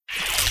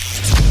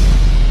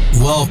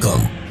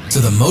Welcome to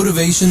the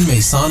Motivation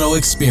Maisano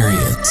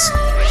Experience.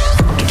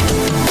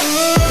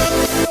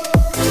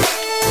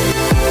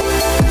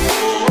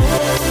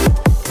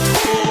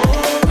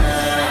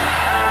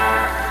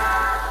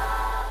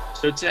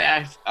 So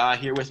today I have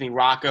here with me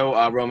Rocco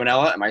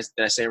Romanella.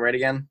 Did I say it right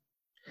again?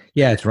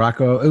 Yeah, it's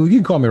Rocco. You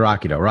can call me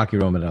Rocky though. Rocky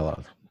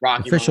Romanella.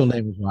 Rocky. Official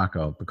name is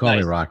Rocco, but call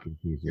me Rocky.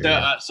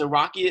 So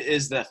Rocky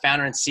is the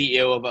founder and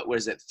CEO of what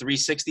is it?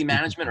 360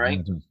 Management,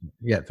 right?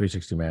 Yeah,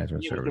 360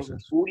 Management Services.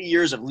 With 40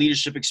 years of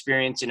leadership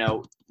experience.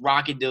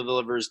 Rocky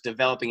delivers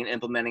developing and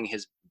implementing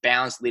his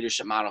balanced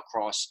leadership model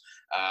across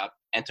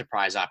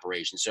enterprise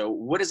operations. So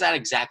what does that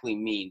exactly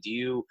mean?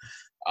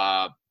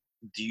 What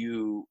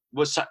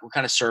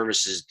kind of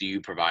services do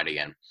you provide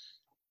again?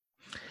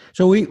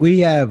 So we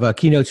have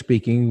keynote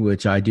speaking,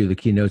 which I do the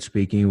keynote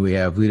speaking. We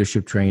have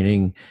leadership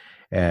training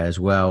as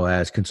well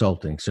as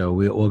consulting. So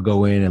we'll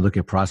go in and look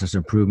at process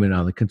improvement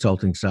on the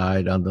consulting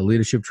side. On the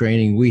leadership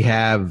training, we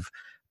have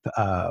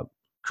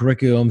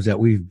curriculums that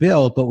we've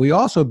built, but we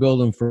also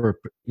build them for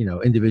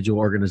individual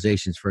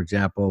organizations. For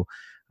example,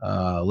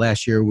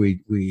 last year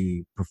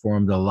we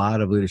performed a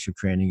lot of leadership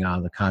training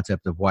on the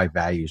concept of why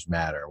values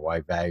matter,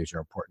 why values are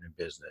important in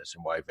business,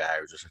 and why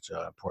values are such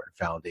an important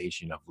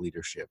foundation of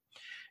leadership.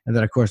 And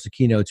then, of course, the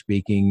keynote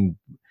speaking,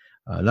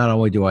 not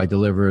only do I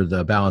deliver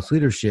the balanced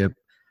leadership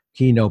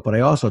keynote, but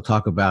I also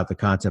talk about the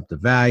concept of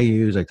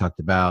values. I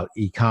talked about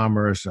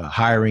e-commerce,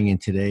 hiring in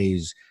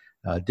today's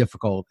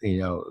difficult,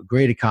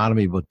 great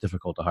economy, but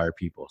difficult to hire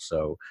people.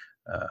 So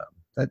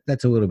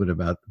that's a little bit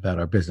about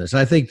our business.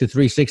 I think the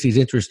 360 is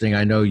interesting.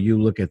 I know you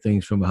look at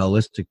things from a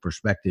holistic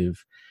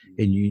perspective,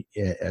 and you,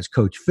 as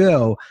Coach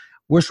Phil,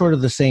 we're sort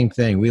of the same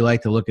thing. We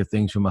like to look at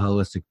things from a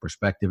holistic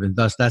perspective, and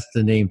thus that's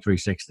the name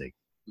 360.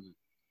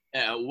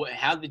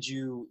 How did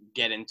you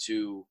get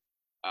into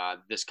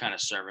this kind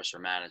of service or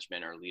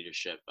management or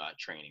leadership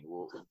training?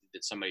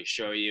 Did somebody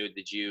show you?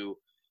 Did you,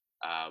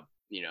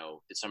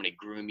 did somebody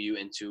groom you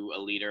into a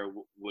leader?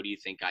 What do you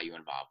think got you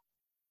involved?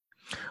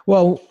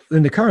 Well,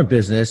 in the current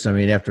business,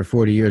 after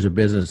 40 years of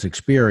business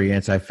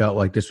experience, I felt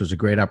like this was a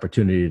great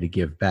opportunity to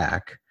give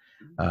back.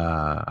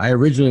 I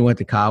originally went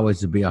to college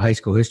to be a high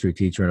school history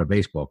teacher and a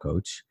baseball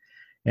coach.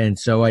 And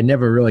so I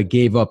never really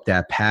gave up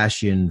that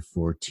passion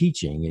for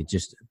teaching. It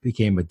just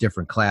became a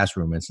different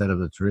classroom. Instead of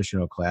the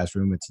traditional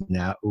classroom, it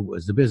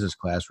was the business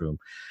classroom.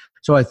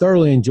 So I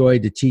thoroughly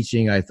enjoyed the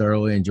teaching. I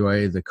thoroughly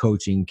enjoyed the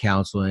coaching,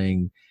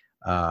 counseling,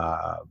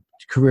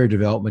 career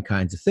development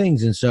kinds of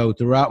things. And so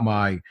throughout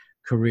my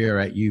career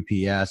at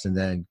UPS and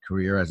then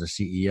career as a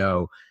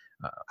CEO,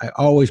 I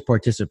always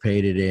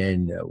participated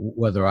in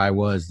whether I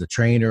was the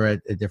trainer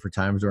at different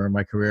times during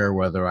my career,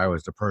 whether I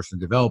was the person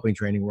developing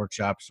training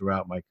workshops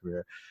throughout my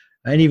career.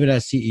 And even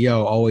as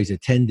CEO, always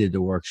attended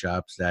the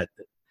workshops that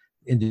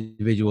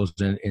individuals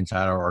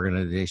inside our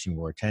organization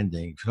were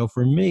attending. So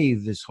for me,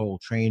 this whole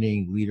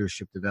training,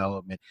 leadership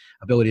development,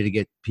 ability to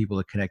get people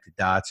to connect the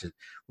dots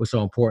was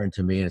so important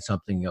to me, and it's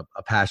something,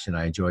 a passion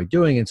I enjoy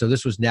doing. And so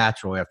this was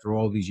natural after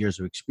all these years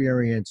of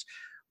experience.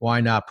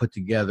 Why not put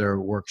together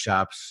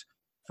workshops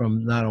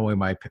from not only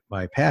my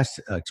past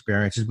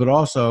experiences, but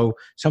also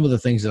some of the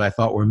things that I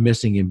thought were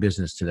missing in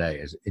business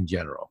today in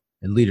general,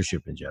 and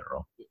leadership in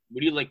general.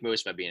 What do you like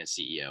most about being a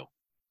CEO?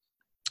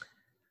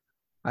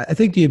 I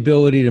think the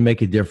ability to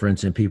make a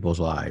difference in people's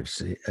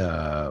lives.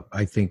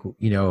 I think,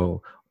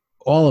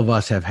 all of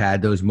us have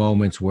had those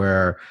moments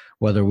where,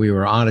 whether we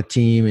were on a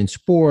team in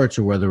sports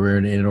or whether we're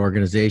in an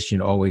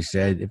organization, always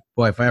said,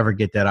 boy, if I ever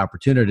get that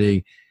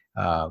opportunity,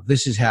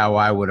 this is how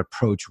I would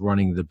approach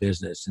running the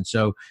business. And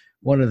so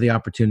one of the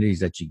opportunities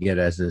that you get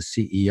as a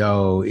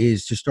CEO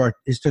is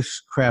to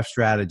craft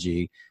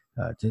strategy,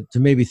 to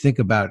maybe think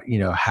about,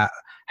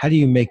 how do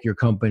you make your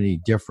company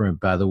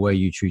different by the way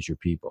you treat your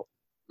people?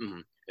 Mm-hmm.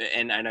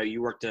 And I know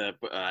you worked at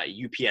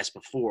UPS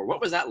before. What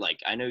was that like?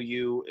 I know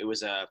it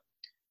was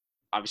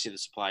obviously the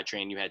supply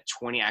chain. You had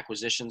 20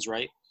 acquisitions,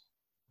 right?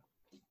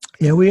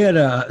 Yeah, we had,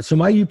 so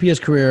my UPS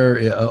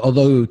career,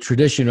 although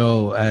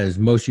traditional as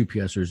most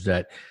UPSers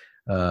that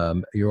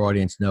your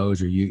audience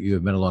knows or you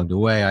have met along the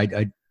way,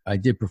 I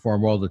did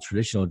perform all the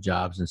traditional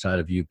jobs inside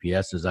of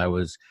UPS as I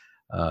was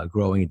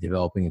growing and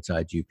developing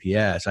inside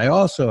UPS. I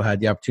also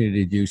had the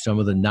opportunity to do some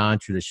of the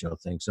non-traditional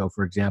things. So,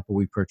 for example,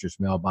 we purchased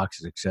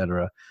mailboxes, et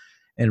cetera,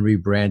 and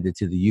rebranded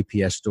to the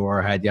UPS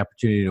store. I had the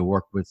opportunity to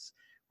work with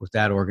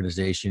that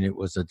organization. It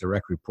was a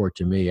direct report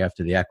to me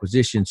after the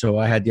acquisition. So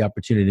I had the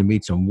opportunity to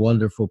meet some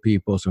wonderful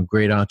people, some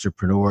great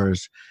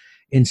entrepreneurs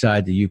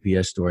inside the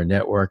UPS store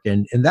network.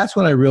 And that's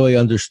when I really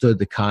understood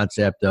the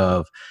concept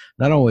of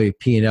not only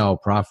P&L,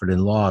 profit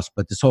and loss,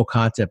 but this whole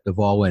concept of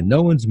all in.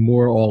 No one's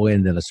more all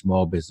in than a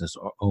small business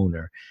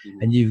owner.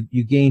 Mm-hmm. And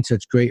you gain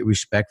such great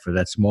respect for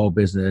that small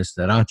business,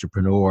 that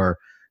entrepreneur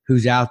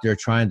who's out there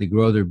trying to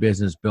grow their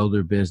business, build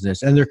their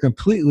business. And they're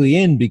completely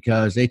in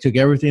because they took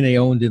everything they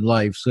owned in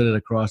life, slid it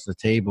across the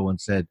table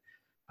and said,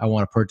 I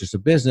want to purchase a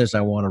business.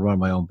 I want to run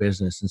my own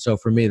business. And so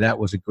for me, that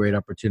was a great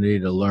opportunity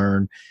to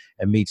learn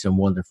and meet some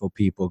wonderful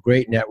people,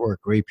 great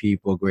network, great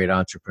people, great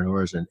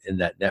entrepreneurs in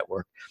that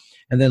network.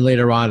 And then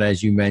later on,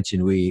 as you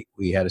mentioned, we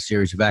had a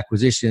series of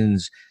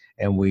acquisitions,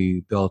 and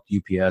we built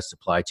UPS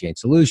Supply Chain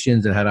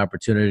Solutions and had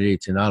opportunity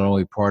to not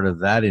only part of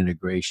that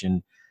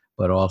integration,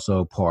 but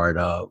also part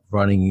of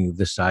running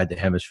this side of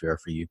the hemisphere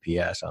for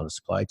UPS on the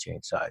supply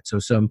chain side. So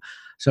some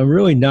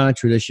really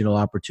non-traditional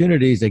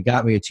opportunities that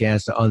got me a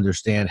chance to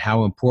understand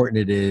how important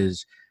it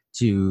is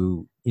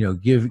to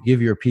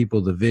give your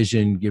people the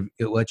vision,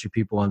 let your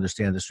people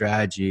understand the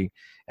strategy,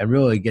 and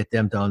really get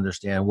them to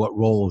understand what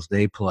roles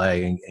they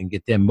play, and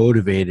get them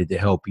motivated to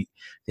help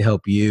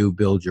you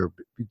build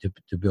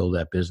to build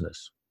that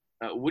business.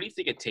 What do you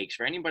think it takes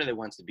for anybody that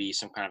wants to be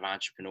some kind of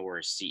entrepreneur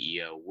or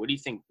CEO? What do you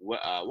think, what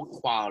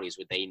qualities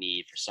would they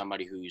need for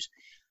somebody who's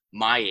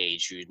my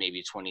age, who's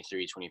maybe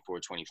 23,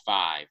 24,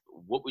 25?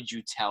 What would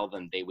you tell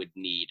them they would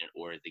need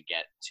in order to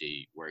get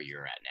to where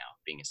you're at now,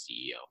 being a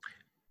CEO?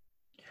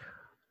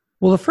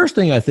 Well, the first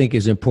thing I think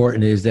is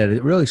important is that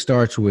it really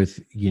starts with,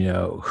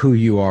 who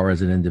you are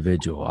as an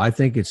individual. I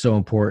think it's so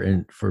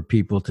important for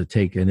people to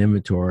take an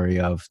inventory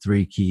of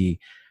three key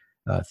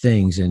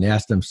things and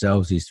ask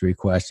themselves these three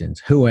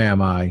questions. Who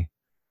am I?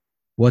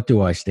 What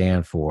do I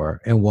stand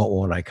for? And what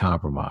won't I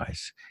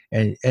compromise?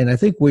 And I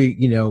think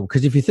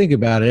because if you think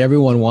about it,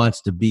 everyone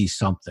wants to be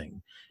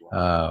something,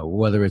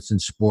 whether it's in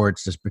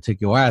sports, this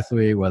particular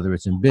athlete, whether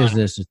it's in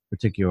business, this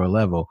particular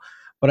level.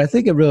 But I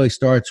think it really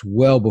starts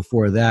well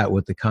before that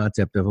with the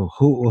concept of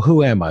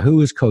who am I?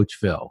 Who is Coach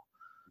Phil?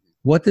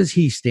 What does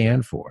he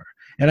stand for?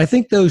 And I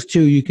think those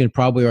two you can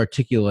probably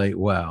articulate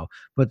well.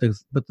 But the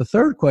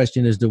third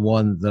question is the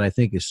one that I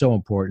think is so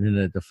important, and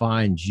it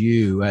defines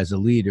you as a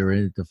leader,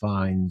 and it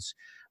defines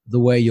the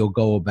way you'll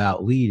go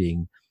about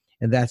leading.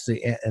 And that's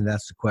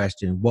the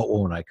question, what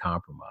won't I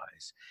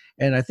compromise?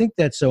 And I think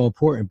that's so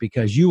important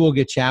because you will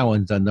get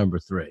challenged on number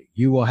three.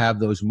 You will have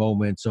those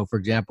moments. So, for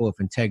example, if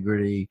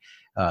integrity,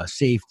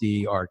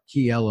 safety are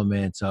key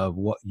elements of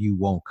what you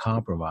won't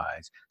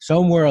compromise,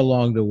 somewhere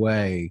along the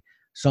way,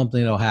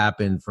 something will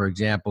happen. For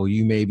example,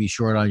 you may be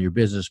short on your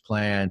business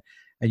plan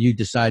and you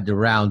decide to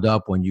round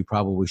up when you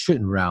probably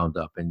shouldn't round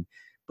up.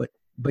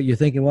 But you're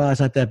thinking, well, it's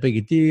not that big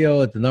a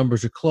deal. The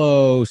numbers are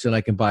close and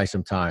I can buy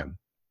some time.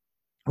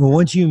 Well,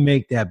 once you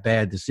make that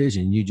bad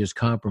decision, you just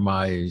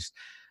compromised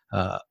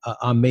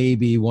on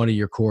maybe one of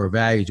your core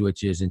values,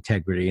 which is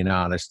integrity and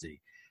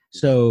honesty.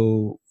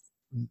 So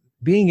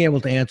being able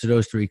to answer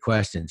those three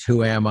questions,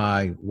 who am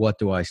I, what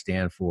do I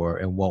stand for,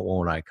 and what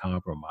won't I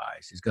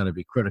compromise, is going to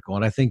be critical.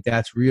 And I think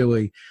that's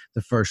really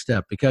the first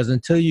step, because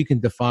until you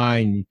can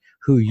define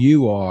who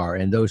you are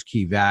and those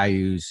key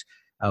values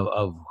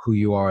of who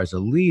you are as a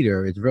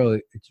leader, it's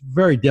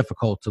very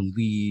difficult to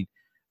lead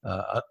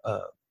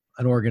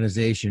an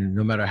organization,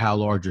 no matter how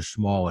large or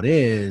small it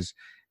is,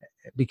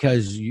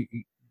 because you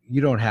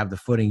don't have the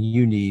footing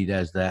you need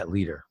as that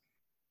leader.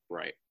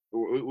 Right.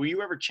 Were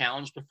you ever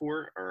challenged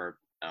before, or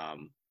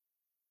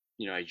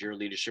as your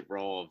leadership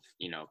role of,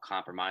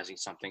 compromising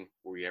something?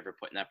 Were you ever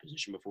put in that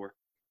position before?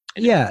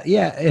 Yeah,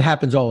 it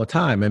happens all the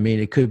time. I mean,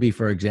 it could be,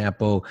 for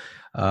example,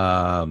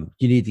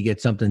 you need to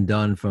get something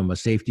done from a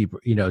safety,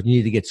 you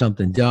need to get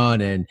something done,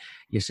 and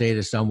you say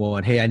to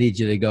someone, hey, I need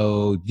you to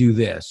go do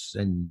this.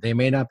 And they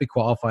may not be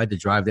qualified to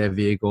drive that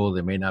vehicle.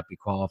 They may not be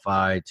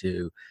qualified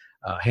to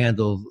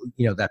handle,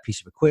 that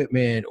piece of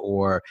equipment,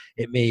 or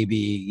it may be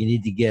you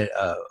need to get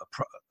a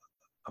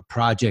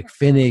project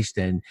finished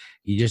and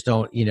you just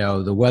don't,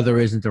 the weather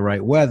isn't the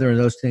right weather and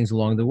those things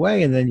along the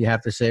way. And then you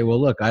have to say, well,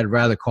 look, I'd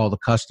rather call the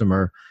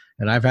customer.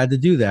 And I've had to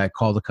do that,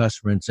 call the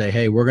customer and say,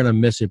 hey, we're going to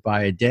miss it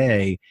by a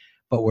day,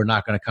 but we're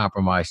not going to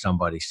compromise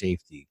somebody's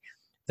safety.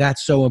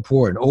 That's so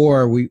important.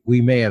 Or we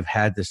may have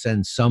had to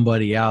send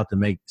someone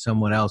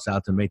else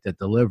out to make that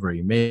delivery.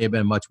 It may have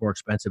been much more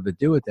expensive to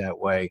do it that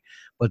way,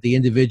 but the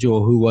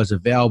individual who was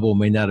available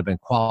may not have been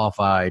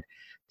qualified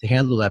to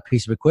handle that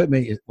piece of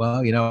equipment.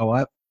 Well, you know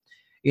what?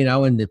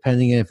 And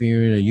depending if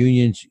you're in a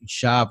union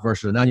shop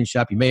versus a non-union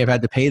shop, you may have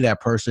had to pay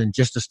that person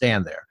just to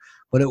stand there.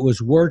 But it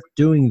was worth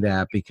doing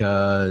that,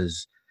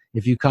 because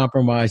if you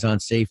compromise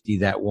on safety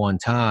that one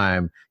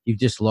time, you've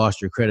just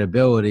lost your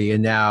credibility.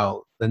 And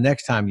now the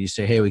next time you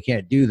say, hey, we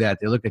can't do that,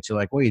 they look at you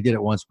like, well, you did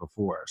it once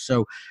before.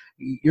 So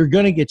you're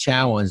going to get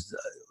challenged.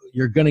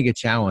 You're going to get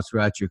challenged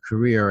throughout your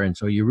career. And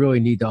so you really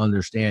need to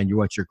understand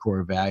what your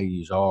core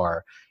values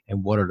are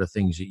and what are the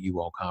things that you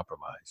won't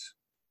compromise.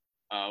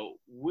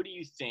 What do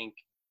you think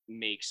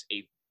makes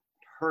a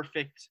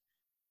perfect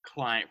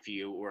client for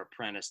you or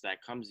apprentice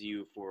that comes to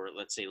you for,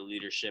 let's say,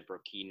 leadership or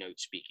keynote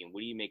speaking?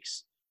 What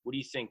do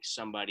you think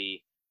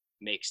somebody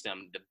makes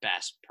them the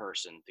best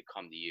person to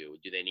come to you?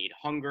 Do they need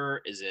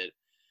hunger? Is it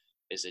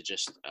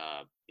just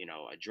a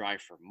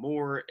drive for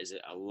more? Is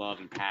it a love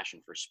and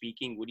passion for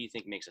speaking? What do you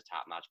think makes a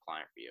top-notch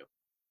client for you?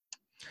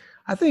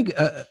 I think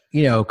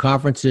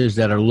conferences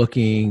that are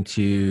looking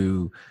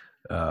to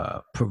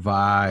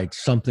provide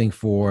something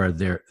for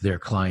their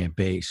client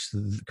base,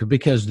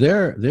 because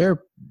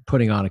they're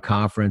putting on a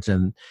conference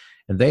and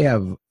they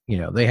have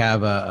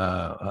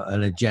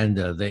an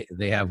agenda.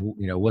 They have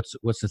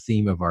what's the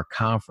theme of our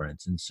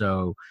conference, and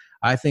so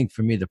I think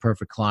for me, the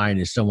perfect client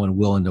is someone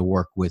willing to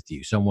work with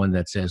you, someone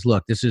that says,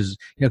 look, this is,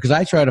 because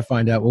I try to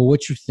find out, well,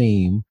 what's your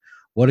theme?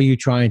 What are you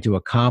trying to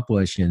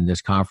accomplish in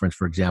this conference,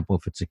 for example,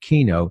 if it's a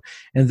keynote?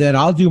 And then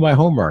I'll do my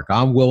homework.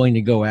 I'm willing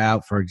to go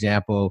out, for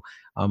example,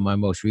 on my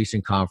most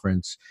recent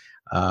conference.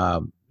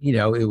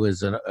 It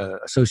was an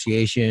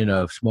association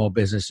of small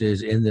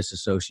businesses in this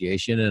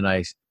association. And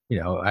I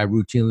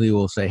routinely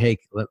will say, hey,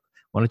 why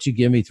don't you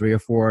give me 3 or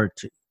 4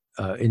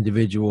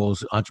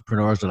 individuals,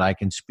 entrepreneurs that I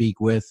can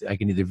speak with. I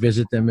can either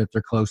visit them if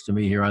they're close to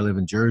me. Here I live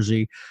in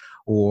Jersey,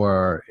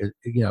 or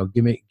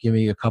give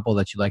me a couple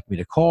that you'd like me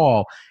to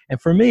call.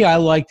 And for me, I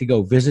like to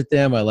go visit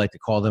them. I like to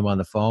call them on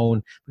the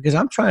phone because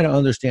I'm trying to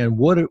understand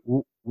what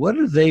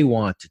do they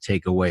want to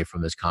take away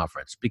from this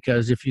conference.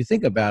 Because if you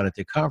think about it,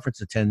 the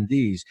conference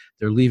attendees,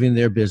 they're leaving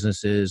their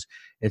businesses.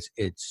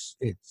 It's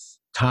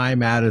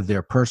time out of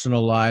their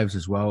personal lives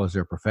as well as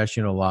their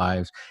professional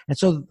lives. And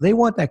so they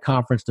want that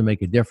conference to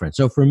make a difference.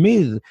 So for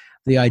me,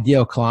 the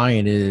ideal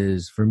client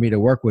is for me to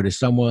work with is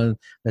someone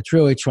that's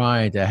really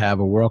trying to have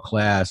a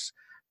world-class,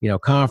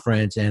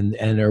 conference, and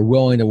they're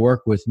willing to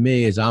work with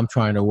me as I'm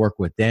trying to work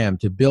with them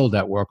to build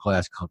that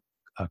world-class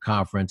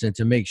conference and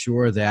to make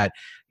sure that,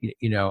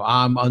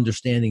 I'm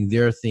understanding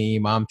their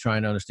theme. I'm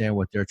trying to understand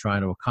what they're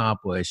trying to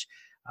accomplish.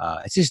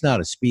 It's just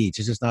not a speech.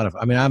 It's just not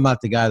I'm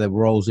not the guy that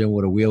rolls in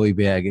with a wheelie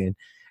bag and,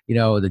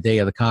 the day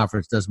of the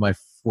conference does my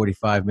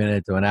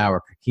 45-minute to an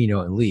hour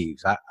keynote and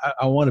leaves.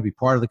 I want to be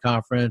part of the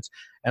conference,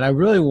 and I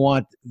really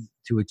want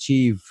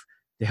to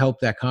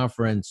help that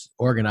conference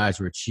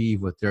organizer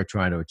achieve what they're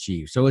trying to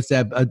achieve. So it's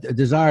that a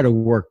desire to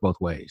work both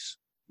ways.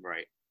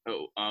 Right.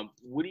 Oh,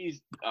 what do you,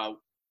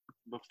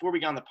 before we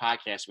got on the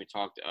podcast, we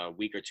talked a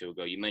week or two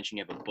ago, you mentioned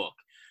you have a book.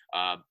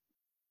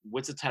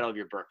 What's the title of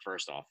your book,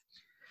 first off?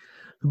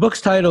 The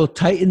book's titled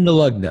Tighten the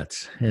Lug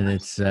Nuts, and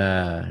it's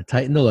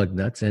Tighten the Lug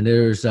Nuts. And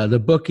there's the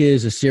book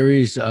is a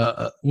series,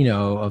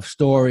 of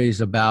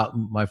stories about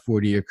my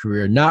 40-year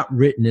career, not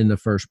written in the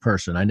first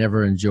person. I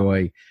never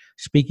enjoy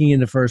speaking in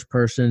the first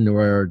person,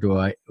 nor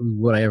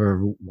would I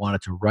ever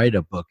wanted to write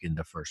a book in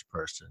the first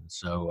person.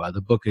 So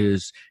the book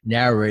is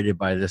narrated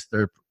by this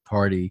third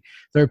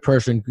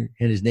person,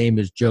 and his name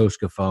is Joe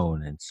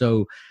Scafone. And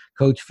so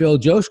Coach Phil,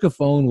 Joe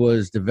Scafone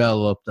was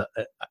developed,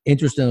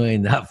 interestingly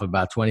enough,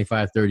 about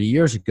 25, 30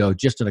 years ago,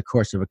 just in the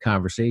course of a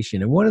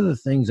conversation. And one of the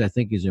things I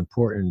think is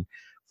important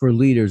for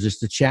leaders is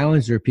to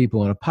challenge their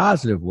people in a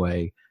positive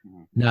way,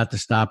 not to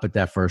stop at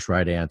that first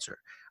right answer.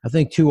 I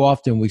think too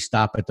often we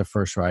stop at the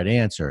first right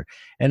answer.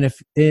 And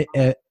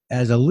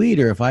as a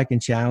leader, if I can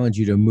challenge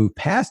you to move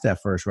past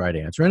that first right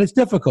answer, and it's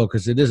difficult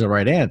because it is a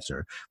right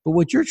answer, but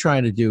what you're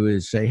trying to do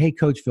is say, hey,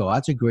 Coach Phil,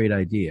 that's a great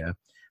idea,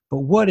 but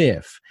what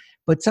if?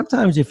 But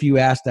sometimes if you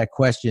ask that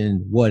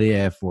question, what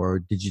if, or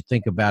did you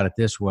think about it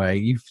this way,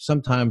 you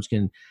sometimes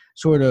can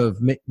sort of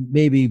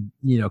maybe,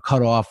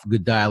 cut off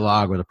good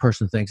dialogue, or the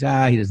person thinks, he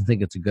doesn't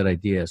think it's a good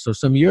idea. So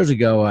some years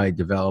ago, I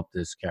developed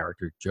this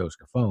character, Joe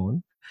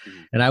Scafone,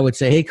 and I would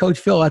say, hey, Coach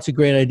Phil, that's a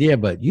great idea,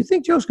 but you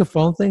think Joe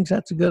Scafone thinks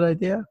that's a good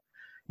idea?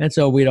 And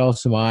so we'd all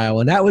smile.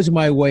 And that was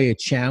my way of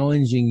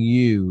challenging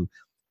you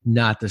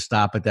not to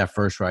stop at that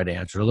first right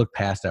answer, to look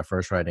past that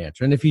first right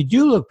answer. And if you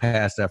do look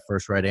past that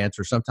first right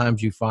answer,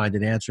 sometimes you find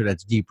an answer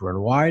that's deeper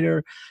and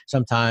wider.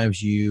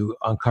 Sometimes you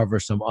uncover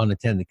some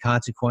unintended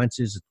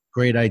consequences.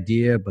 Great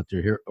idea, but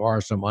there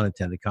are some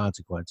unintended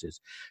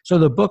consequences. So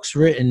the book's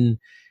written,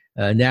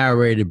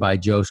 narrated by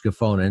Joe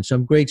Scafone, and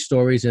some great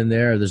stories in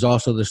there. There's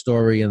also the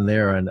story in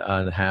there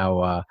on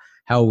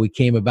how we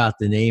came about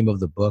the name of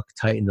the book,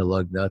 Tighten the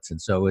Lug Nuts.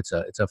 And so it's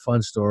a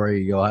fun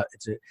story. I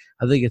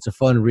think it's a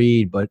fun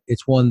read, but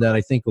it's one that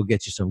I think will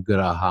get you some good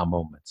aha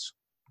moments.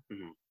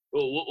 Mm-hmm.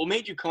 Well, what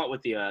made you come up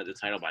with the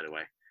title, by the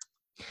way?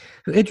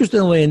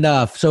 Interestingly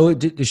enough, so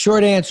the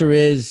short answer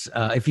is,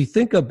 if you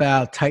think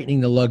about tightening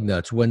the lug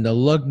nuts, when the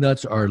lug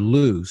nuts are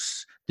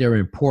loose, they're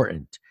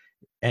important.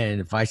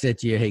 And if I said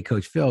to you, hey,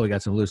 Coach Phil, we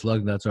got some loose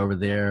lug nuts over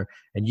there,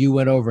 and you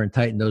went over and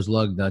tightened those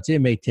lug nuts, it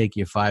may take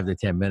you 5 to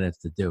 10 minutes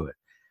to do it.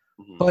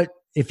 Mm-hmm. But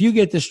if you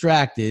get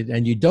distracted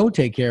and you don't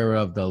take care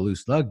of the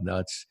loose lug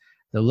nuts,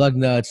 the lug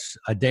nuts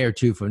a day or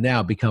two from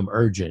now become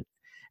urgent.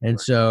 And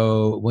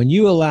so when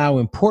you allow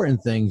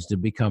important things to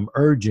become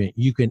urgent,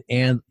 you can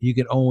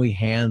only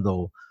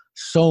handle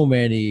so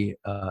many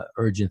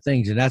urgent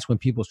things. And that's when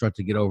people start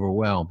to get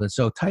overwhelmed. And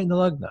so tighten the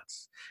lug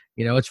nuts.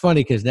 It's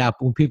funny because now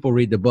when people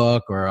read the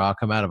book, or I'll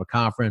come out of a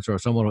conference, or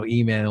someone will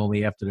email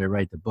me after they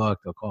write the book,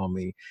 they'll call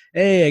me,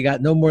 hey, I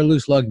got no more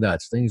loose lug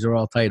nuts. Things are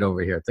all tight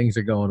over here. Things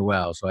are going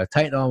well. So I've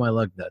tightened all my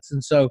lug nuts.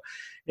 And so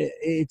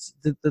it's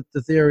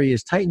the theory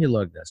is tighten your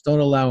lug nuts.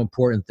 Don't allow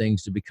important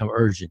things to become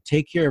urgent.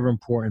 Take care of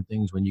important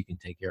things when you can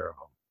take care of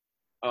them.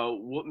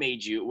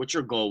 What's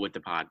your goal with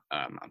the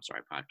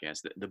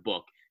podcast, the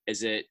book?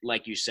 Is it,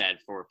 like you said,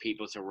 for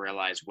people to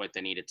realize what they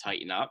need to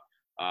tighten up?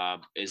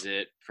 Is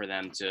it for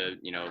them to,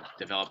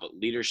 develop a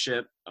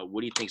leadership?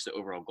 What do you think is the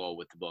overall goal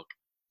with the book?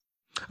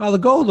 The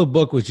goal of the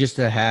book was just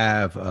to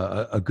have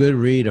a good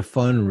read, a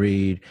fun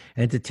read,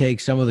 and to take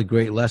some of the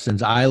great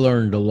lessons I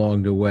learned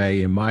along the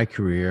way in my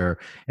career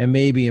and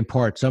maybe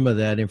impart some of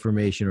that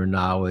information or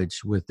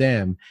knowledge with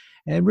them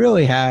and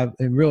really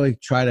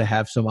try to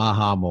have some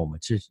aha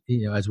moments.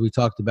 As we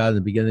talked about in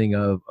the beginning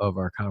of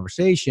our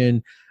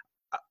conversation,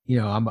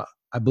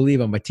 I believe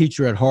I'm a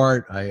teacher at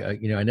heart. I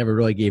never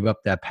really gave up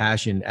that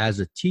passion as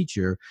a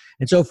teacher.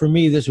 And so for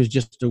me, this was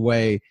just a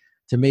way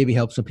to maybe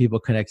help some people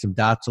connect some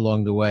dots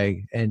along the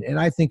way. And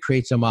I think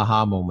create some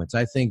aha moments.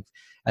 I think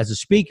as a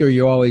speaker,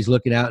 you're always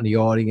looking out in the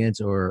audience,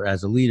 or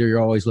as a leader,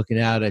 you're always looking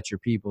out at your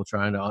people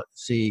trying to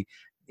see,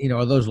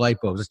 are those light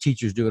bulbs? As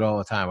teachers do it all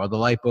the time. Are the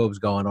light bulbs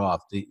going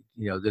off? Do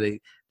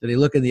they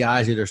look in the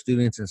eyes of their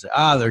students and say,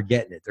 they're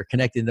getting it. They're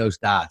connecting those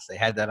dots. They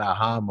had that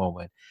aha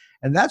moment.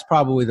 And that's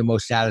probably the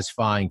most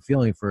satisfying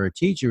feeling for a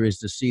teacher, is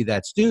to see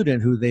that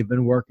student who they've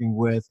been working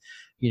with,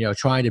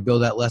 trying to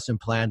build that lesson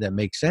plan that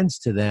makes sense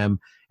to them.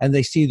 And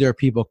they see their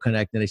people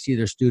connect, and they see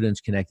their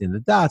students connecting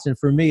the dots. And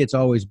for me,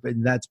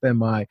 that's been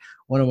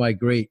one of my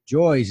great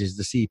joys, is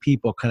to see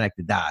people connect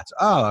the dots.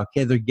 Oh,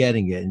 okay, they're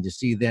getting it. And to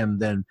see them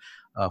then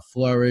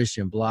flourish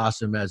and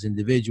blossom as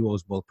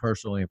individuals, both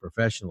personally and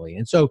professionally.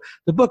 And so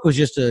the book was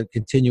just a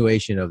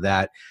continuation of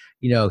that.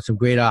 Some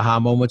great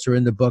aha moments are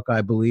in the book,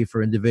 I believe,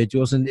 for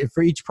individuals. And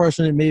for each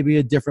person, it may be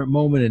a different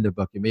moment in the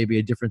book. It may be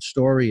a different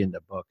story in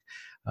the book.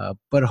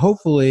 But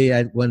hopefully,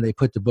 when they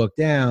put the book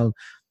down,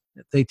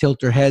 they tilt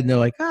their head and they're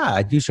like,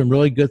 I do some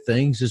really good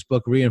things. This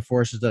book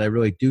reinforces that I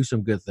really do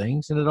some good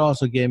things. And it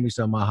also gave me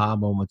some aha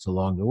moments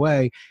along the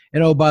way.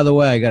 And oh, by the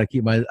way, I got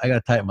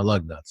to tighten my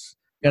lug nuts.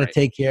 Got to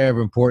take care of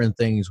important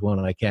things when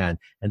I can,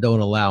 and don't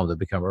allow them to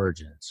become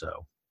urgent.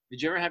 So,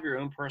 did you ever have your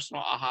own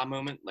personal aha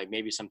moment? Like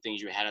maybe some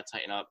things you had to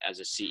tighten up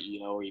as a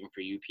CEO, or even for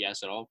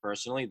UPS at all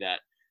personally, that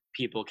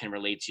people can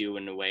relate to you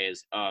in a way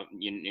as,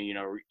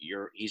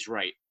 he's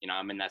right.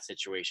 I'm in that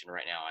situation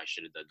right now. I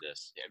should have done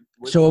this.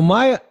 So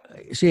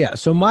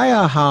my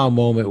aha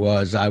moment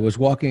was, I was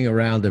walking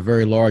around a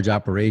very large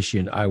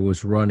operation I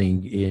was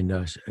running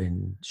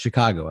in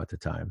Chicago at the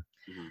time.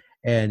 Mm-hmm.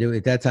 And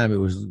at that time, it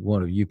was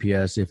one of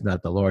UPS, if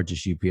not the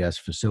largest UPS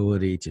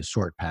facility to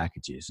sort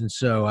packages. And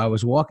so I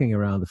was walking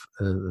around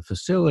the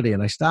facility,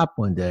 and I stopped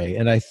one day,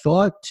 and I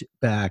thought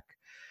back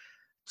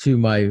to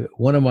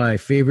one of my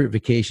favorite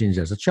vacations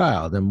as a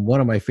child. And one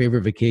of my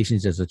favorite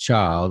vacations as a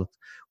child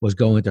was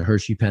going to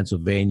Hershey,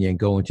 Pennsylvania, and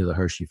going to the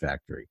Hershey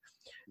factory.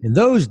 In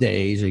those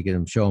days, again,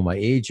 I'm showing my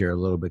age here a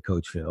little bit,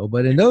 Coach Phil,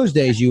 but in those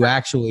days, you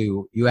actually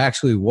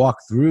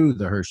walked through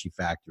the Hershey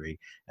factory,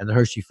 and the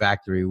Hershey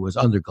factory was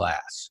under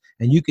glass,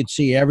 and you could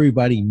see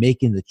everybody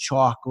making the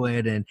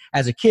chocolate. And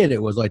as a kid,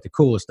 it was like the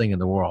coolest thing in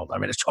the world. I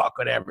mean, there's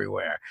chocolate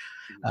everywhere.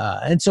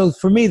 And so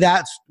for me,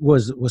 that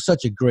was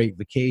such a great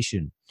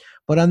vacation.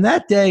 But on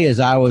that day, as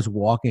I was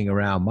walking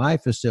around my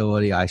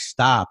facility, I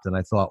stopped and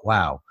I thought,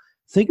 wow,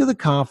 think of the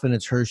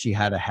confidence Hershey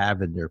had to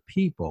have in their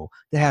people,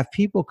 to have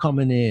people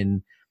coming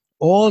in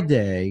all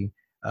day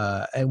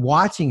and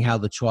watching how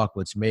the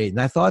chocolate's made.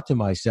 And I thought to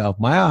myself,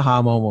 my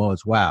aha moment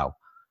was, wow,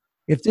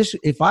 if this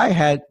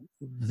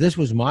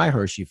was my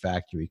Hershey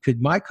factory,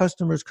 could my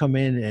customers come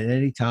in at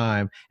any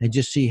time and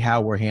just see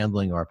how we're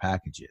handling our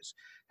packages,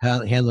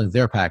 handling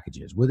their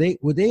packages? Would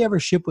they ever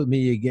ship with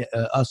me again,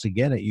 us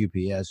again at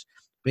UPS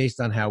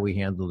based on how we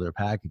handle their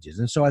packages?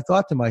 And so I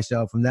thought to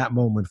myself, from that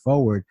moment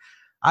forward,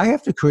 I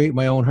have to create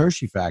my own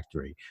Hershey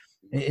factory.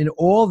 In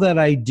all that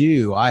I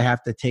do, I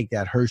have to take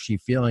that Hershey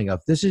feeling of,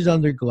 this is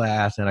under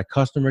glass and a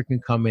customer can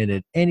come in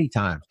at any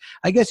time.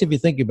 I guess if you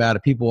think about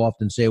it, people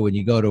often say when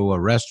you go to a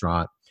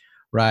restaurant,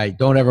 right,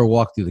 don't ever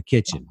walk through the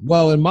kitchen.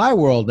 Well, in my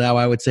world now,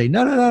 I would say,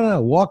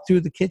 no, walk through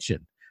the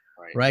kitchen,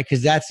 right?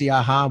 Because that's the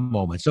aha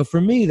moment. So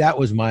for me, that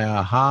was my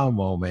aha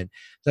moment,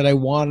 that I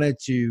wanted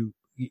to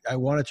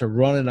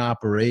run an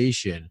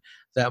operation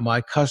that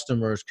my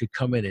customers could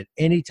come in at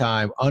any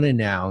time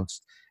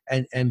unannounced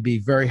and be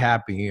very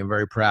happy and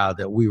very proud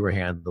that we were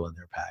handling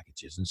their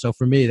packages. And so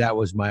for me, that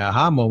was my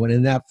aha moment.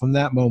 And that from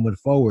that moment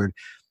forward,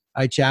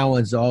 I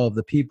challenged all of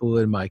the people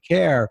in my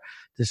care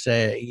to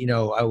say,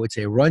 I would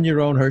say, run your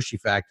own Hershey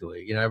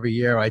factory. Every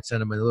year I'd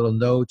send them a little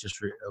note,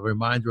 just a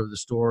reminder of the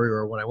story,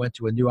 or when I went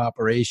to a new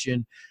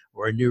operation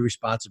or a new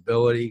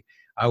responsibility,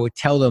 I would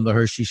tell them the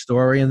Hershey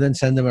story and then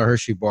send them a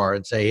Hershey bar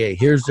and say, hey,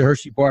 here's the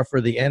Hershey bar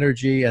for the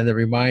energy and the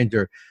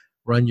reminder,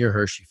 run your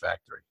Hershey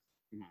factory.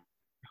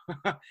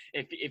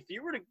 If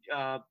you were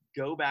to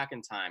go back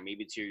in time,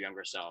 maybe to your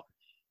younger self,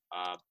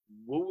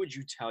 what would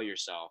you tell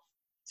yourself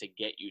to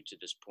get you to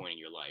this point in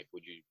your life?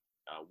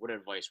 What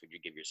advice would you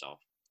give yourself?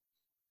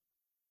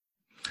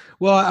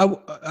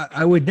 Well,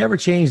 I would never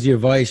change the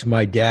advice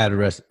my dad,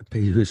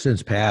 who's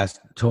since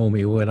passed, told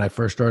me when I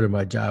first started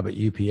my job at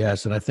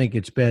UPS. And I think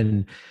it's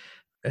been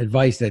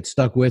advice that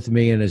stuck with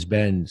me and has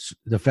been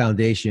the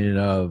foundation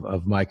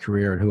of my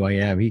career and who I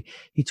am.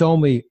 He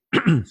told me,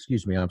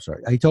 excuse me, I'm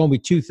sorry. He told me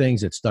two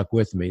things that stuck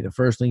with me. The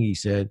first thing he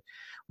said,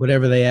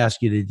 whatever they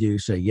ask you to do,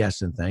 say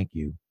yes and thank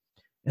you.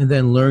 And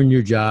then learn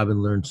your job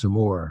and learn some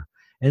more.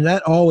 And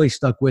that always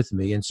stuck with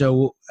me. And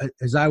so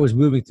as I was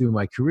moving through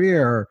my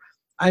career,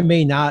 I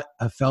may not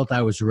have felt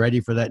I was ready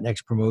for that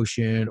next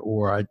promotion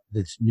or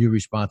this new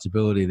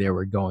responsibility they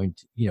were going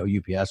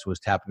to, UPS was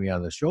tapping me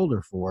on the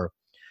shoulder for.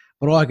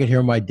 But all I could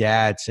hear my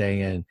dad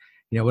saying,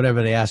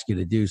 whatever they ask you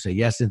to do, say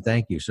yes and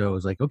thank you. So it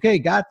was like, okay,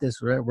 got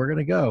this. We're going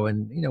to go.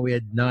 And, we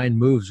had 9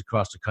 moves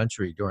across the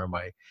country during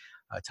my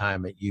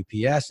time at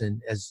UPS.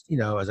 And as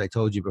I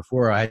told you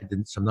before, I had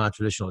some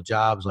non-traditional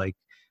jobs like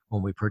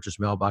when we purchased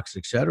mailboxes,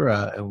 et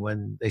cetera. And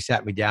when they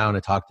sat me down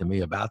and talked to me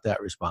about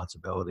that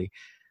responsibility,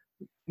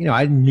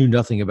 I knew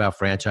nothing about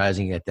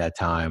franchising at that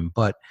time.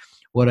 But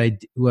what I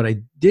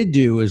did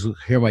do is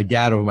hear my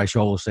dad over my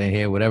shoulder saying,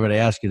 hey, whatever they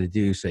ask you to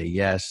do, say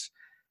yes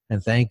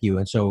and thank you.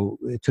 And so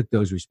it took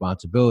those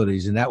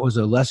responsibilities. And that was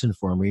a lesson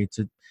for me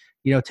to,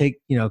 take,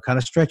 kind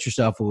of stretch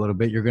yourself a little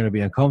bit. You're going to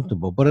be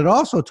uncomfortable. But it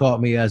also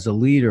taught me as a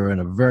leader,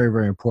 and a very,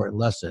 very important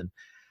lesson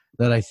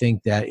that I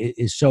think that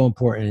is so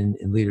important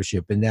in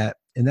leadership. And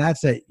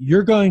that's that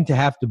you're going to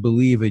have to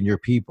believe in your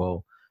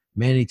people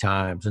many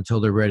times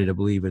until they're ready to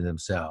believe in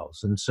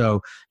themselves. And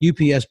so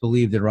UPS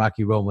believed in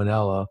Rocky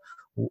Romanella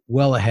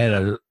well ahead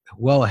of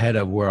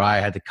where I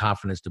had the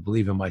confidence to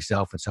believe in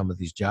myself in some of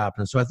these jobs.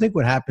 And so I think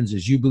what happens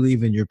is you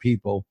believe in your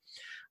people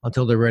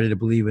until they're ready to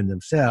believe in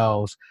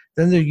themselves.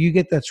 Then you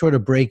get that sort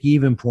of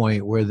break-even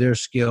point where their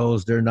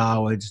skills, their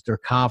knowledge, their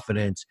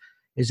confidence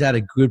is at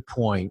a good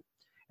point.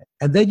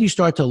 And then you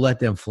start to let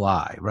them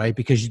fly, right?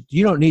 Because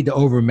you don't need to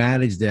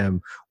overmanage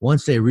them.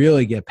 Once they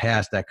really get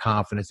past that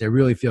confidence, they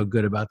really feel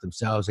good about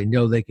themselves. They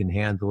know they can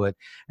handle it.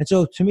 And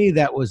so to me,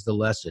 that was the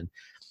lesson.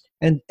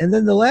 And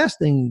then the last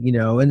thing,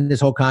 and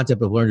this whole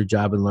concept of learn a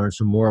job and learn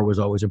some more was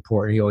always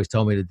important. He always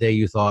told me the day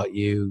you thought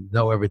you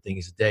know everything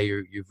is the day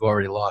you've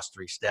already lost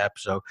 3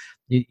 steps. So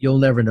you'll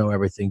never know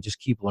everything. Just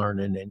keep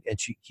learning and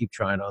keep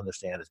trying to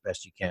understand as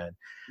best you can.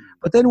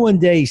 But then one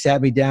day he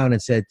sat me down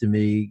and said to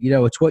me,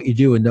 it's what you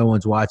do when no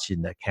one's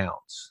watching that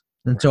counts.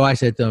 And so I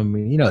said to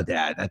him,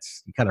 Dad,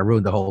 you kind of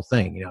ruined the whole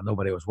thing.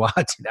 Nobody was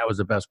watching. That was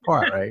the best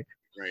part, right?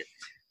 Right.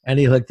 And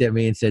he looked at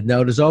me and said,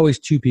 no, there's always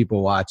 2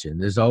 people watching.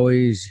 There's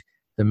always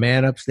the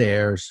man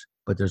upstairs,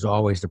 but there's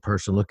always the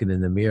person looking in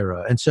the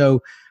mirror. And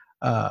so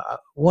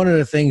one of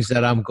the things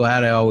that I'm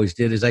glad I always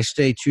did is I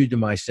stayed true to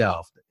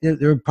myself. There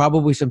were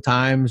probably some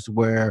times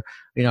where,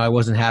 I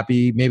wasn't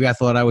happy. Maybe I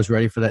thought I was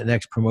ready for that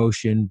next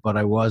promotion, but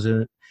I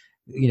wasn't.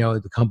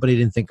 The company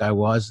didn't think I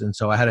was. And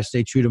so I had to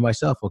stay true to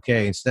myself.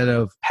 Okay, instead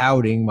of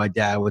pouting, my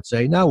dad would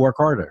say, no, work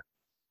harder.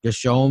 Just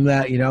show them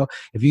that,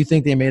 if you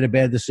think they made a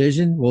bad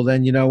decision, well,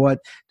 then you know what?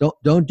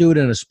 Don't do it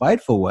in a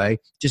spiteful way.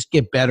 Just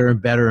get better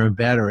and better and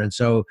better. And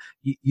so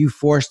you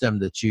force them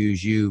to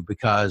choose you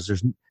because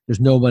there's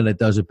no one that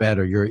does it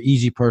better. You're an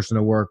easy person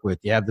to work with.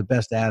 You have the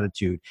best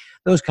attitude,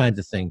 those kinds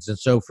of things. And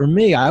so for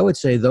me, I would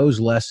say those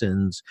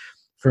lessons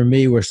for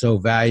me were so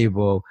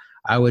valuable.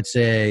 I would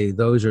say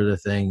those are the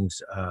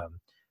things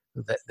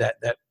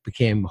that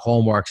became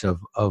hallmarks of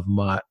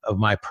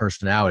my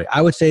personality.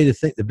 I would say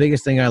the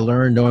biggest thing I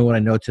learned, knowing what I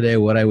know today,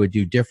 what I would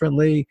do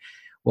differently,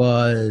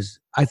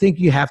 was I think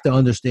you have to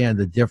understand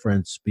the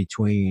difference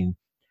between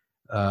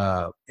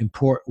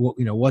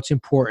what's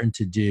important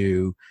to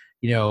do.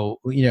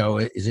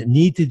 Is it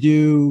need to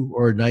do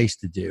or nice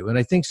to do? And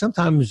I think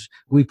sometimes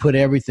we put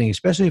everything,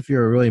 especially if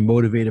you're a really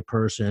motivated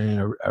person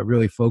or a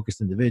really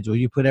focused individual,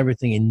 you put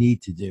everything in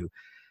need to do.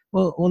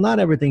 Well, not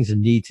everything's a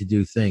need to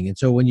do thing. And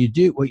so when you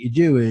do, what you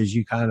do is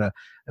you kind of,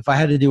 if I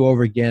had to do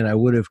over again, I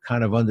would have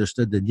kind of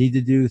understood the need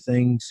to do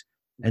things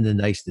and the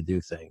nice to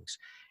do things.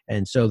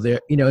 And so there,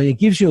 it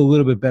gives you a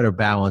little bit better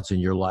balance in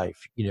your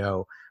life,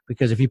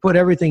 because if you put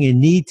everything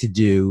in need to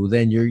do,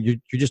 then you're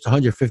just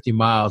 150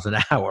 miles an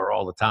hour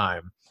all the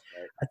time.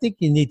 I think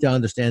you need to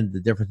understand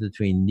the difference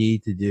between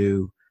need to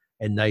do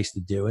and nice to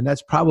do. And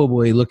that's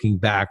probably, looking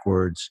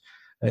backwards,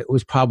 it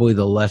was probably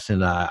the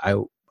lesson I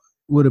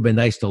would have been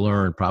nice to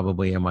learn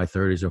probably in my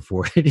 30s or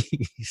 40s.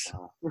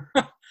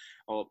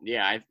 Well,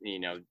 yeah,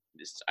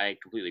 I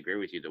completely agree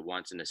with you. The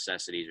wants and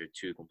necessities are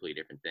 2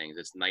 completely different things.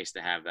 It's nice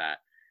to have that,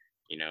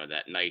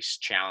 that nice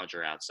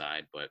challenger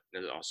outside, but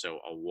there's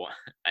also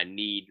a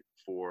need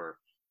for,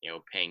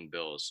 paying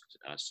bills,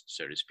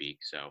 so to speak.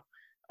 So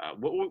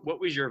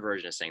what was your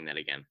version of saying that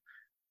again?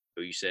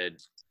 So you said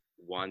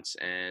wants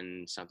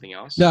and something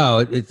else?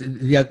 No,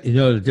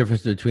 the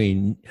difference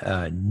between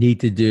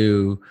need to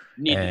do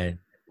and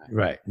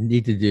right,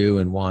 need to do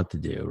and want to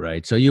do,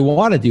 right? So you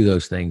want to do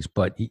those things,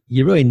 but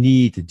you really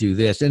need to do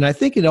this. And I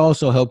think it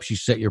also helps you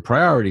set your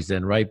priorities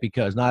then, right?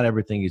 Because not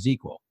everything is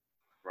equal.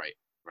 Right.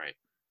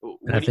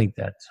 And I think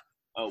that's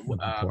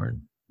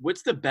important.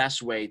 What's the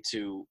best way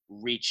to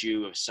reach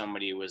you if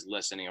somebody was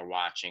listening or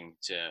watching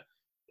to,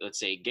 let's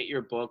say, get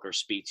your book or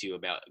speak to you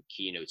about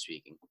keynote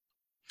speaking?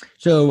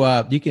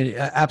 So you can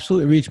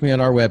absolutely reach me on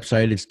our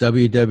website. It's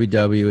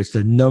it's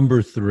the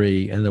number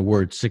 3 and the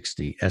word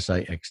 60,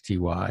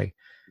 SIXTY,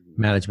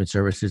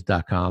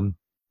 managementservices.com.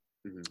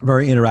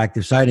 Very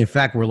interactive site. In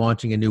fact, we're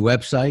launching a new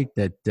website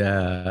that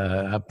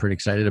I'm pretty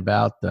excited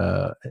about,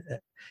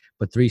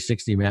 but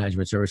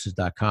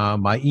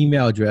 360managementservices.com. My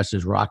email address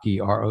is Rocky,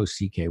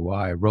 ROCKY,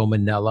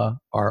 Romanella,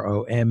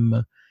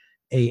 ROMANELLA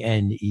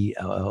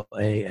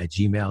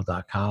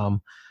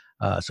anella@gmail.com.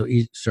 So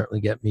you certainly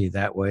get me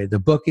that way. The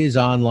book is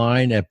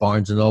online at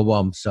Barnes and Noble.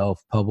 I'm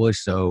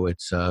self-published, so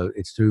it's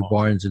through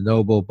Barnes and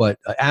Noble. But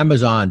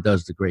Amazon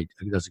does a great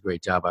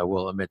job. I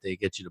will admit, they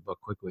get you the book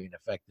quickly and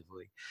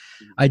effectively.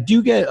 I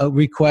do get a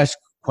request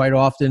quite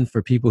often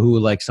for people who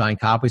would like signed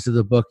copies of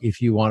the book.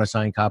 If you want a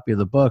signed copy of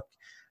the book,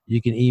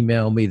 you can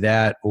email me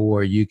that,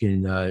 or you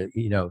can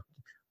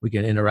we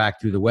can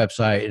interact through the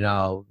website, and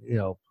I'll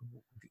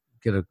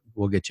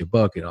we'll get your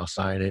book and I'll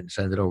sign it and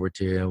send it over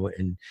to you,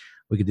 and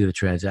we could do the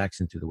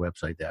transaction through the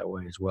website that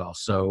way as well.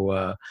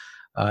 So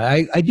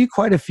I do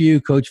quite a few,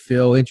 Coach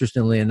Phil.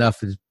 Interestingly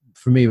enough, is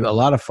for me a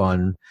lot of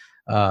fun.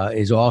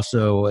 Is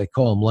also, I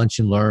call them lunch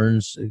and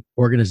learns.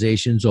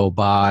 Organizations will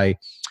buy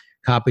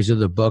copies of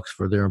the books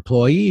for their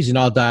employees, and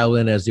I'll dial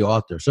in as the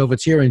author. So if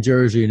it's here in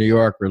Jersey or New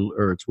York,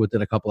 or it's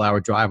within a couple hour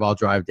drive, I'll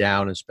drive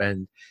down and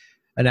spend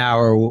an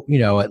hour,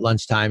 at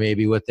lunchtime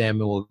maybe with them,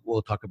 and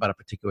we'll talk about a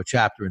particular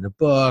chapter in the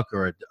book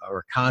or a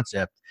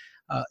concept.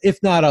 If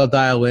not, I'll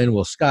dial in.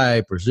 We'll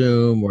Skype or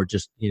Zoom or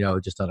just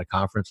on a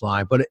conference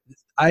line. But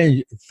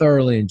I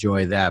thoroughly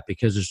enjoy that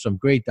because there's some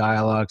great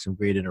dialogue, some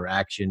great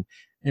interaction,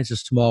 and it's a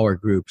smaller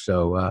group.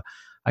 So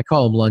I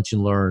call them lunch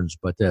and learns,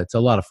 but it's a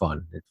lot of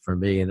fun for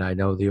me, and I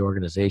know the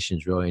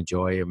organizations really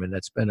enjoy them, and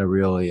that's been a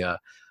really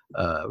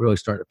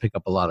starting to pick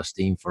up a lot of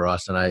steam for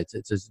us, and it's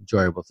an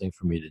enjoyable thing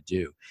for me to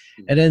do.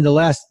 And then the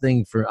last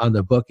thing on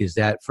the book is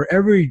that for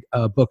every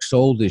book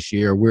sold this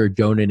year, we're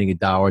donating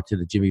 $1 to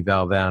the Jimmy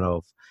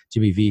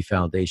V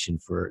Foundation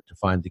to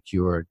find the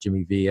cure.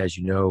 Jimmy V, as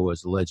you know,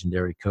 was a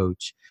legendary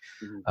coach,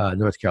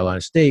 North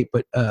Carolina State.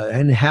 But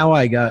and how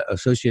I got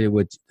associated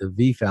with the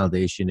V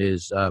Foundation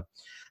is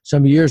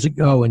some years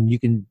ago, and you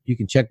can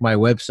check my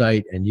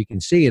website and you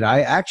can see it. I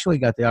actually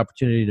got the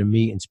opportunity to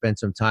meet and spend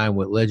some time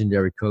with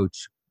legendary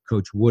Coach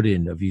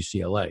Wooden of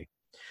UCLA.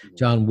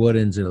 John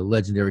Wooden's a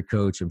legendary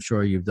coach. I'm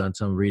sure you've done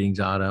some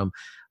readings on him.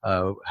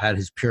 Had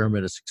his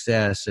pyramid of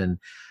success, and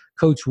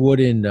Coach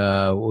Wooden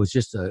was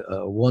just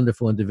a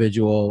wonderful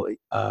individual.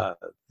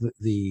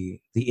 The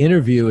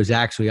interview is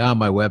actually on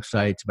my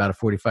website. It's about a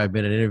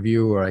 45-minute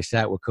interview where I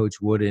sat with Coach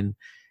Wooden,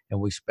 and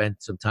we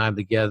spent some time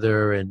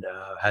together and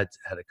had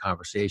a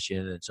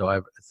conversation. And so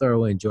I've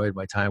thoroughly enjoyed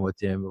my time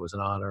with him. It was an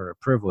honor and a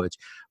privilege.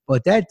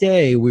 But that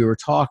day we were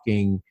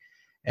talking,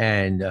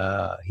 and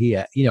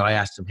I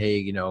asked him,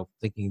 hey,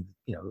 thinking,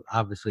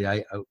 obviously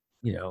I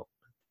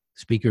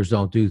speakers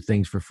don't do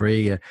things for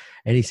free. And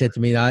he said to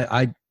me,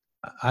 I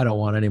don't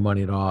want any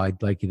money at all.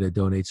 I'd like you to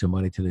donate some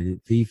money to the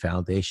V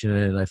Foundation.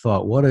 And I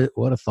thought, what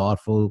a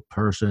thoughtful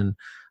person,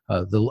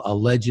 a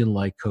legend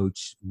like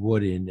Coach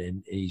Wooden,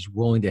 and he's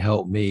willing to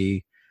help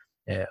me,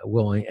 and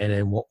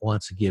then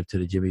wants to give to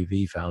the Jimmy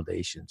V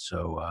Foundation.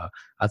 So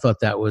I thought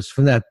that was,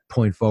 from that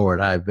point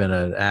forward, I've been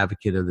an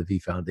advocate of the V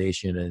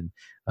Foundation, and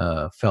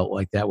felt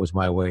like that was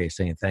my way of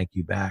saying thank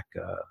you back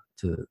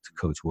to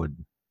Coach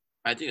Wooden.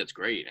 I think that's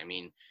great. I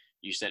mean,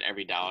 you said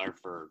every $1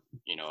 for,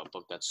 a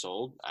book that's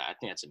sold. I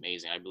think that's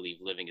amazing. I believe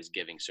living is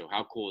giving. So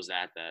how cool is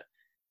that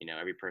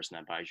every person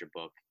that buys your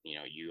book,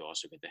 you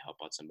also get to help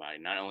out somebody.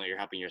 Not only you're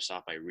helping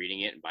yourself by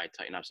reading it and by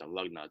tightening up some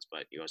lug nuts,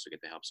 but you also get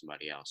to help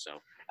somebody else. So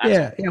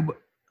it's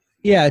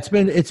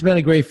been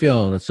a great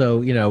feeling. So,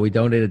 we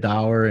donated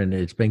 $1 and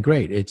it's been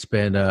great. It's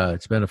been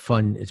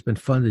fun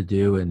to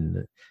do,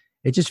 and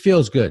it just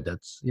feels good.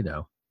 That's,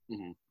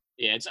 Mm-hmm.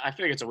 Yeah, I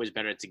feel like it's always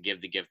better to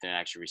give the gift than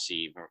actually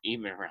receive, or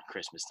even around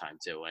Christmas time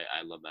too.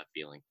 I love that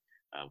feeling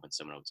when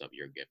someone opens up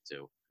your gift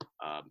too.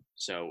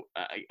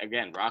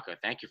 Again, Rocco,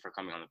 thank you for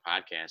coming on the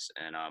podcast.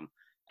 And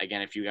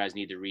again, if you guys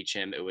need to reach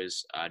him, it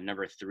was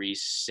number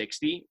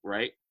 360,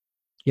 right?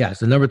 Yeah, it's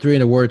the number 3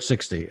 in the word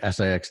 60,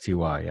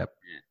 SIXTY. Yep.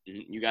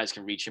 You guys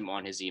can reach him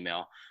on his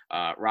email.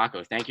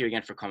 Rocco, thank you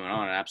again for coming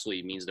on. It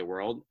absolutely means the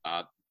world.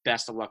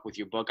 Best of luck with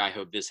your book. I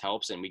hope this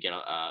helps, and we get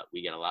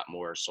a lot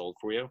more sold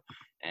for you,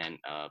 and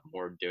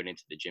more donated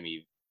to the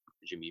Jimmy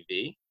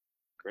V.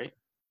 Great.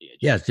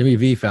 Yes, Jimmy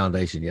V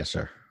Foundation. Yes,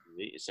 sir.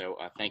 So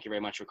thank you very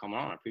much for coming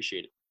on. I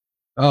appreciate it.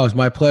 Oh, it's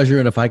my pleasure.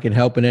 And if I can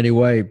help in any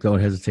way, don't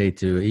hesitate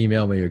to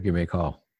email me or give me a call.